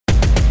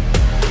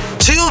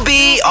To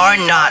be or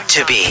not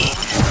to be.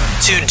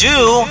 To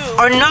do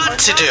or not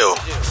to do.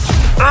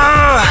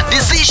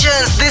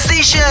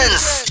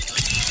 Decisions.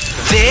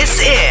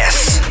 This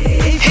is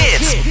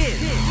Hits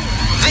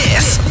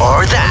This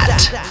or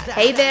That.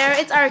 Hey there,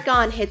 it's Arka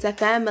on Hits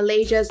FM,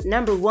 Malaysia's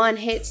 #1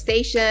 hit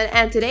station,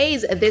 and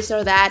today's This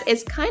or That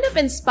is kind of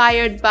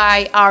inspired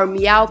by our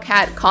Meow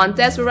Cat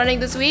contest we're running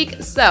this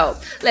week, so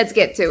let's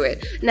get to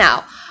it.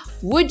 Now,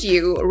 would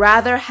you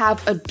rather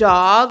have a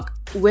dog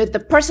with the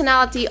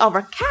personality of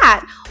a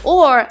cat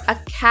or a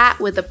cat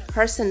with the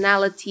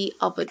personality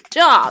of a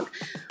dog?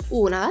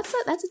 Ooh, now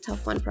that's a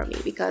tough one for me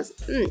because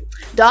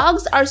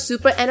dogs are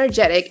super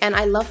energetic and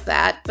I love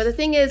that. But the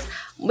thing is,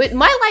 with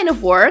my line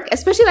of work,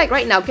 especially like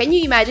right now, can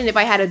you imagine if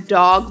I had a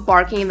dog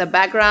barking in the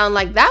background?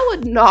 Like that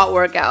would not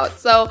work out.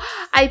 So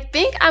I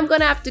think I'm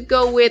gonna have to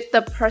go with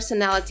the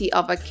personality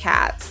of a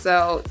cat.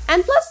 So,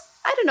 and plus,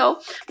 I don't know,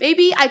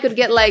 maybe I could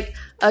get like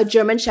a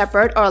German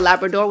Shepherd or a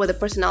Labrador with the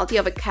personality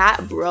of a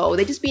cat. Bro,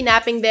 they just be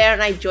napping there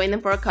and I join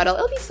them for a cuddle.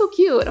 It'll be so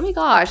cute. Oh my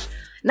gosh.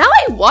 Now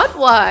I want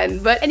one!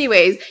 But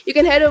anyways, you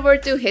can head over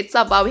to Hits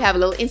Up while we have a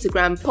little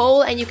Instagram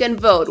poll and you can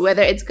vote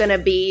whether it's gonna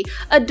be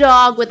a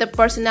dog with the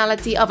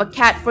personality of a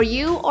cat for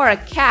you or a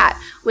cat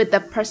with the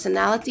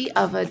personality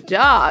of a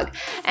dog.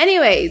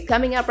 Anyways,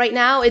 coming up right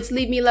now, it's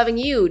Leave Me Loving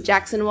You,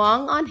 Jackson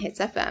Wang on Hits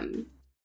FM.